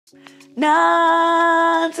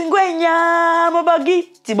Nansi ngwenya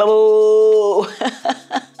mabagiti babo.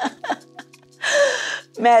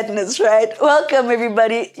 Madness, right? Welcome,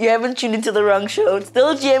 everybody. You haven't tuned into the wrong show. It's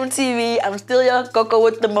still GMTV. I'm still your Gogo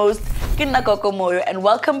with the most, Gogo Moyo, and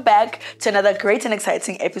welcome back to another great and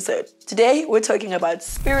exciting episode. Today, we're talking about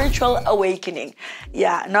spiritual awakening.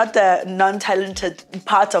 Yeah, not the non-talented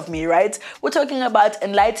part of me, right? We're talking about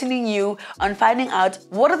enlightening you on finding out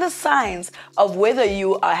what are the signs of whether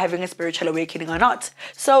you are having a spiritual awakening or not.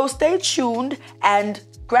 So stay tuned and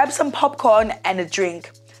grab some popcorn and a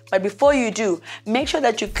drink. But before you do, make sure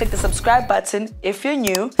that you click the subscribe button if you're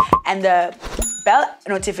new and the bell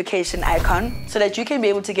notification icon so that you can be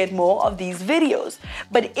able to get more of these videos.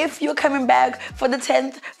 But if you're coming back for the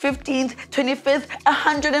 10th, 15th, 25th,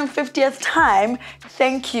 150th time,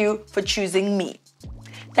 thank you for choosing me.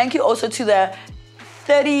 Thank you also to the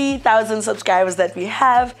 30,000 subscribers that we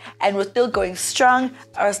have, and we're still going strong.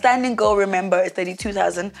 Our standing goal, remember, is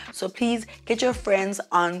 32,000. So please get your friends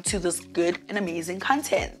onto this good and amazing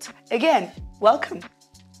content. Again, welcome.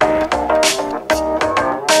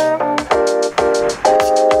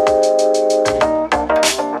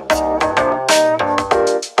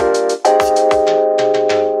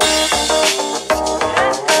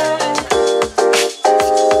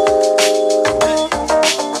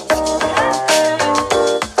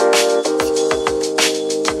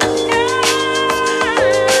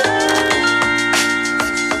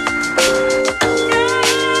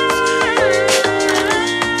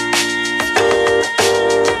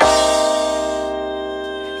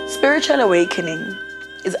 Spiritual awakening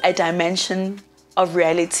is a dimension of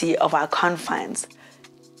reality of our confines,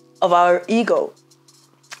 of our ego.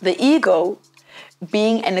 The ego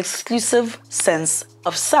being an exclusive sense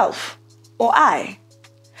of self, or I.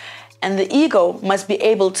 And the ego must be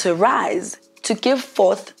able to rise, to give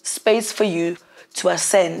forth space for you to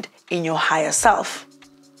ascend in your higher self.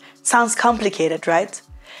 Sounds complicated, right?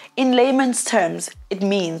 In layman's terms, it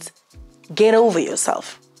means get over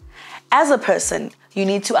yourself. As a person, you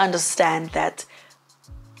need to understand that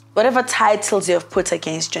whatever titles you have put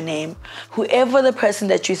against your name, whoever the person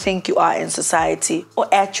that you think you are in society or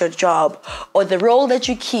at your job, or the role that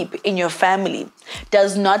you keep in your family,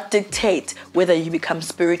 does not dictate whether you become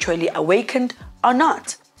spiritually awakened or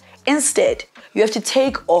not. Instead, you have to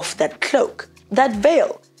take off that cloak, that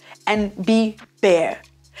veil, and be bare.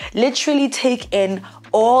 Literally take in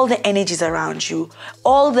all the energies around you,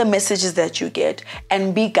 all the messages that you get,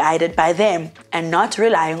 and be guided by them and not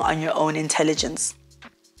relying on your own intelligence.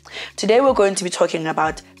 Today we're going to be talking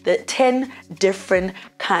about the 10 different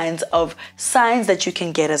kinds of signs that you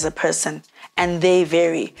can get as a person, and they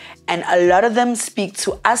vary, and a lot of them speak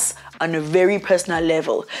to us on a very personal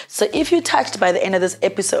level. So if you're touched by the end of this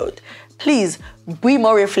episode, please be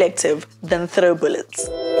more reflective than throw bullets.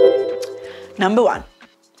 Number 1.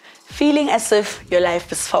 Feeling as if your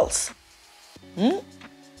life is false.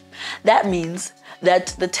 That means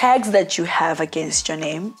that the tags that you have against your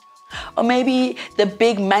name, or maybe the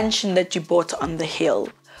big mansion that you bought on the hill,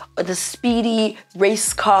 or the speedy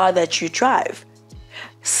race car that you drive,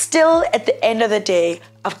 still at the end of the day,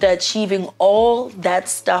 after achieving all that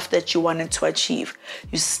stuff that you wanted to achieve,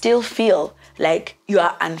 you still feel like you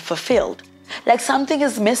are unfulfilled, like something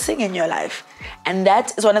is missing in your life. And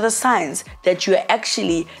that is one of the signs that you are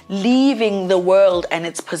actually leaving the world and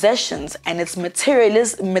its possessions and its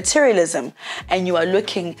materialism, and you are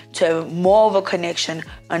looking to have more of a connection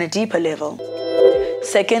on a deeper level.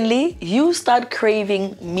 Secondly, you start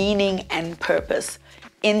craving meaning and purpose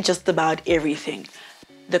in just about everything.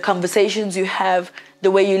 The conversations you have, the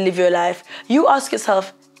way you live your life, you ask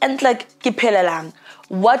yourself,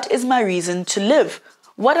 what is my reason to live?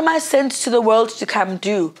 What am I sent to the world to come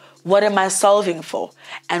do? What am I solving for?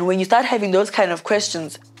 And when you start having those kind of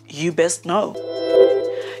questions, you best know.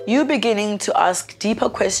 You beginning to ask deeper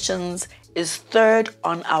questions is third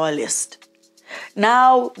on our list.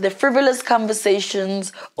 Now, the frivolous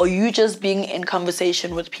conversations, or you just being in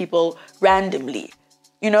conversation with people randomly,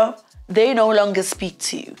 they no longer speak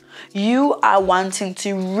to you. You are wanting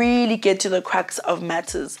to really get to the crux of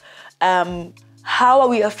matters. How are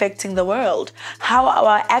we affecting the world? How are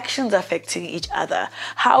our actions affecting each other?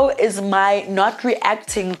 How is my not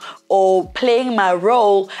reacting or playing my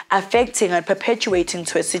role affecting and perpetuating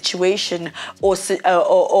to a situation or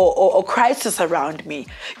crisis around me?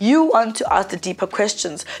 You want to ask the deeper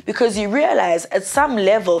questions because you realize at some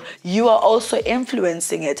level you are also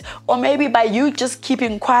influencing it. Or maybe by you just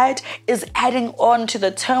keeping quiet is adding on to the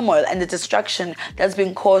turmoil and the destruction that's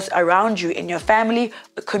been caused around you in your family,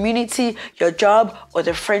 the community, your job, or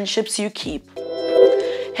the friendships you keep.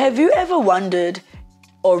 Have you ever wondered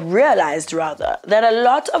or realized rather, that a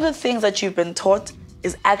lot of the things that you've been taught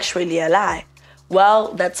is actually a lie.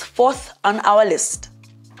 Well, that's fourth on our list.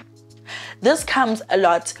 This comes a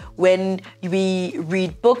lot when we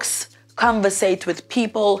read books, conversate with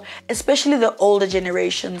people, especially the older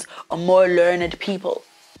generations or more learned people.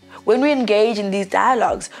 When we engage in these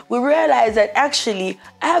dialogues, we realize that actually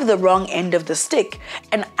I have the wrong end of the stick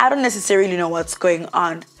and I don't necessarily know what's going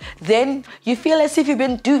on. Then you feel as if you've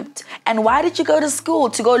been duped. And why did you go to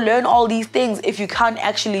school to go learn all these things if you can't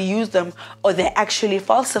actually use them or they're actually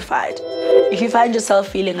falsified? If you find yourself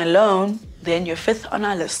feeling alone, then you're fifth on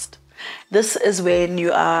our list. This is when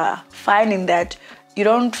you are finding that you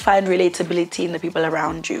don't find relatability in the people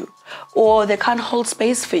around you, or they can't hold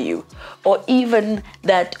space for you, or even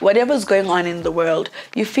that whatever's going on in the world,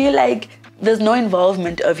 you feel like there's no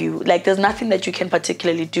involvement of you, like there's nothing that you can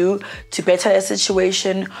particularly do to better a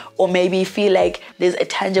situation, or maybe feel like there's a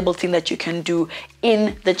tangible thing that you can do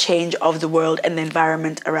in the change of the world and the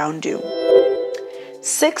environment around you.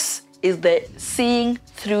 6 is the seeing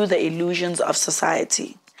through the illusions of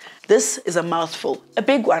society. This is a mouthful, a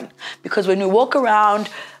big one, because when we walk around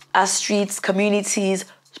our streets, communities,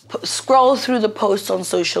 scroll through the posts on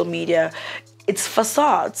social media, it's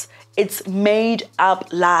facades, it's made up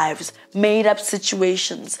lives, made up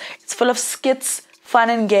situations. It's full of skits, fun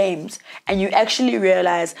and games, and you actually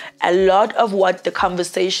realize a lot of what the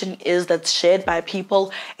conversation is that's shared by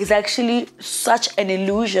people is actually such an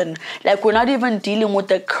illusion. Like we're not even dealing with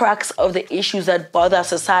the crux of the issues that bother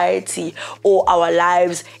society or our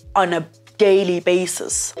lives on a daily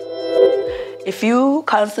basis. If you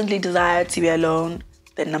constantly desire to be alone,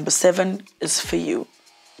 then number 7 is for you.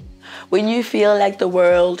 When you feel like the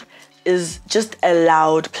world is just a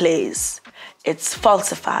loud place, it's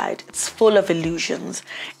falsified, it's full of illusions,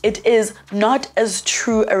 it is not as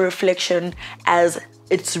true a reflection as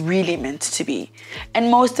it's really meant to be.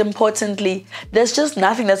 And most importantly, there's just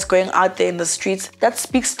nothing that's going out there in the streets that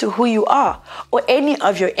speaks to who you are or any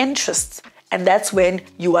of your interests. And that's when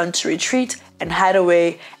you want to retreat and hide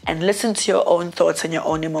away and listen to your own thoughts and your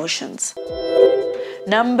own emotions.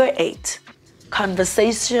 Number 8,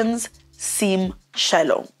 conversations seem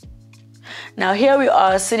shallow. Now here we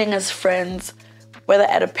are sitting as friends, whether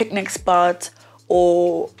at a picnic spot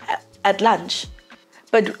or at lunch.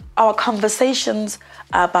 But our conversations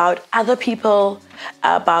are about other people,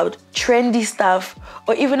 about trendy stuff,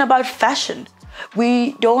 or even about fashion.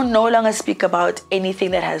 We don't no longer speak about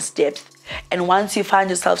anything that has depth. And once you find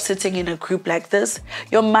yourself sitting in a group like this,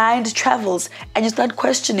 your mind travels and you start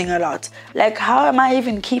questioning a lot. Like, how am I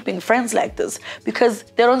even keeping friends like this? Because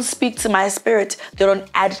they don't speak to my spirit. They don't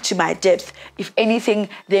add to my depth. If anything,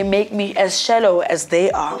 they make me as shallow as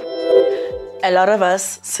they are. A lot of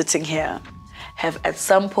us sitting here have at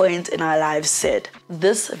some point in our lives said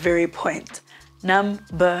this very point.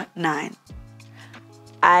 Number 9,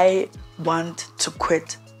 I want to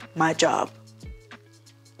quit my job.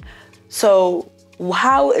 So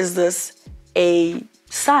how is this a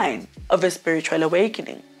sign of a spiritual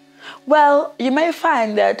awakening? Well, you may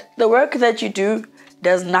find that the work that you do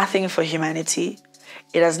does nothing for humanity.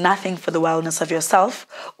 It does nothing for the wellness of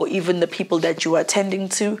yourself or even the people that you are attending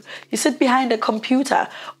to. You sit behind a computer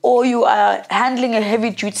or you are handling a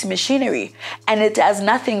heavy-duty machinery and it does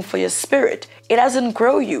nothing for your spirit. It doesn't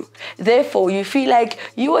grow you. Therefore, you feel like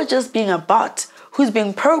you are just being a bot who's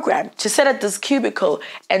being programmed to sit at this cubicle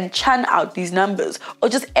and churn out these numbers or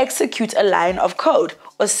just execute a line of code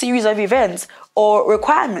or series of events or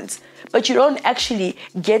requirements. But you don't actually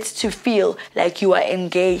get to feel like you are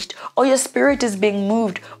engaged or your spirit is being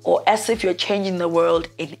moved or as if you're changing the world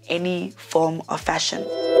in any form or fashion.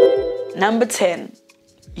 Number 10,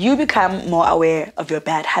 you become more aware of your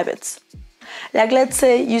bad habits. Like let's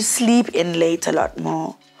say you sleep in late a lot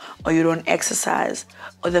more, or you don't exercise,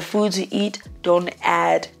 or the foods you eat don't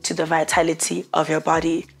add to the vitality of your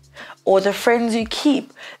body, or the friends you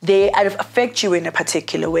keep, they affect you in a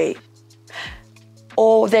particular way,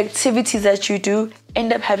 or the activities that you do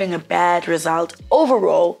end up having a bad result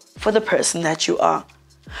overall for the person that you are.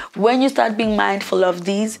 When you start being mindful of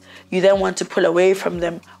these, you then want to pull away from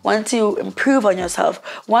them, want to improve on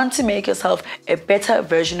yourself, want to make yourself a better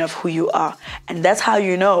version of who you are. And that's how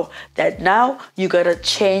you know that now you gotta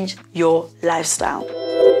change your lifestyle.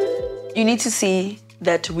 You need to see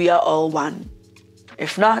that we are all one.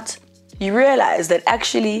 If not, you realize that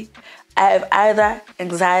actually I have either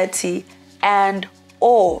anxiety and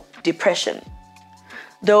or depression.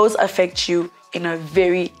 Those affect you in a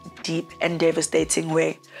very deep and devastating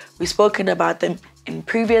way. We've spoken about them in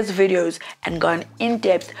previous videos and gone in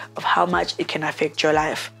depth of how much it can affect your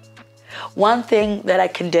life. One thing that I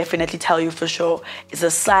can definitely tell you for sure is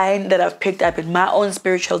a sign that I've picked up in my own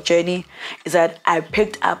spiritual journey is that I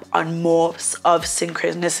picked up on more of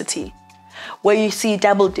synchronicity, where you see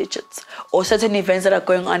double digits or certain events that are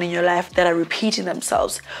going on in your life that are repeating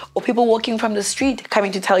themselves, or people walking from the street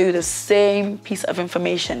coming to tell you the same piece of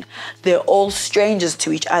information. They're all strangers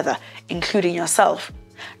to each other, including yourself.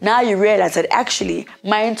 Now you realize that actually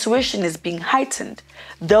my intuition is being heightened.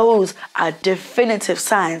 Those are definitive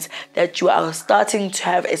signs that you are starting to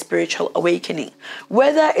have a spiritual awakening,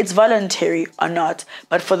 whether it's voluntary or not,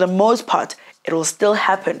 but for the most part, it will still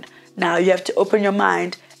happen. Now you have to open your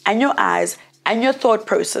mind and your eyes and your thought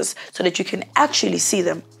process so that you can actually see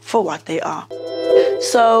them for what they are.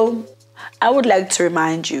 So I would like to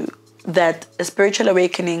remind you that a spiritual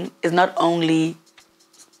awakening is not only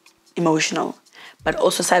emotional, but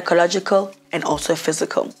also psychological and also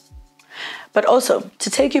physical. But also, to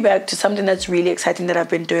take you back to something that's really exciting that I've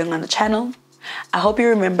been doing on the channel, I hope you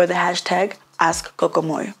remember the hashtag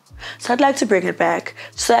 #AskGogo. So I'd like to bring it back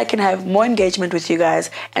so I can have more engagement with you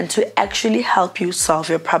guys and to actually help you solve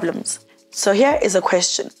your problems. So here is a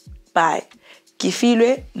question by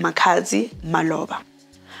Gifilwe Makazi Maloba.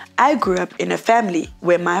 I grew up in a family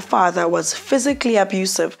where my father was physically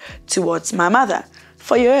abusive towards my mother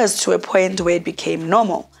for years, to a point where it became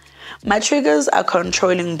normal. My triggers are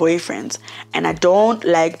controlling boyfriends, and I don't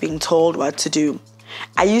like being told what to do.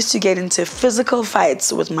 I used to get into physical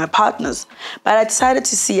fights with my partners, but I decided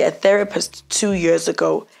to see a therapist 2 years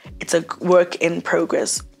ago. It's a work in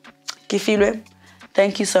progress. Gifilwe,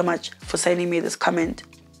 thank you so much for sending me this comment,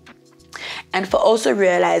 and for also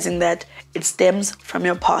realizing that it stems from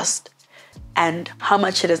your past and how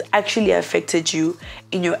much it has actually affected you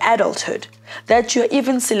in your adulthood, that you're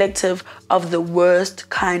even selective of the worst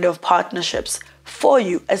kind of partnerships for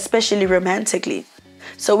you, especially romantically.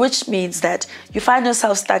 So which means that you find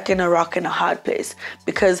yourself stuck in a rock and a hard place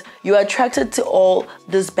because you're attracted to all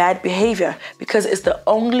this bad behavior because it's the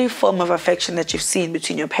only form of affection that you've seen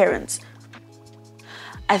between your parents.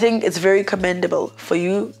 I think it's very commendable for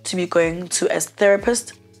you to be going to a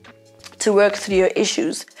therapist to work through your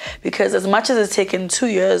issues, because as much as it's taken 2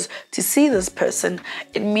 years to see this person,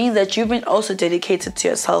 it means that you've been also dedicated to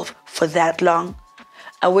yourself for that long.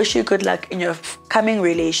 I wish you good luck in your coming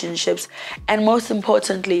relationships, and most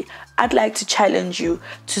importantly, I'd like to challenge you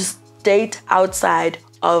to date outside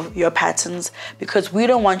of your patterns, because we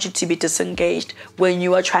don't want you to be disengaged when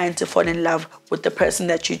you are trying to fall in love with the person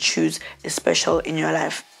that you choose is special in your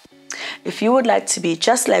life. If you would like to be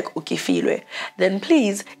just like Ukifilwe, then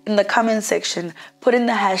please, in the comment section, put in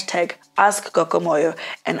the hashtag #AskGogoMoyo,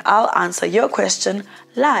 and I'll answer your question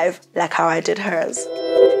live like how I did hers.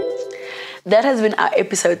 That has been our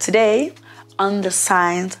episode today on the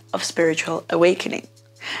signs of spiritual awakening.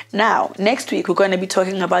 Now, next week, we're going to be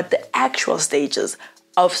talking about the actual stages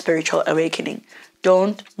of spiritual awakening.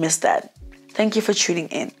 Don't miss that. Thank you for tuning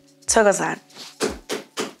in. Thokozani.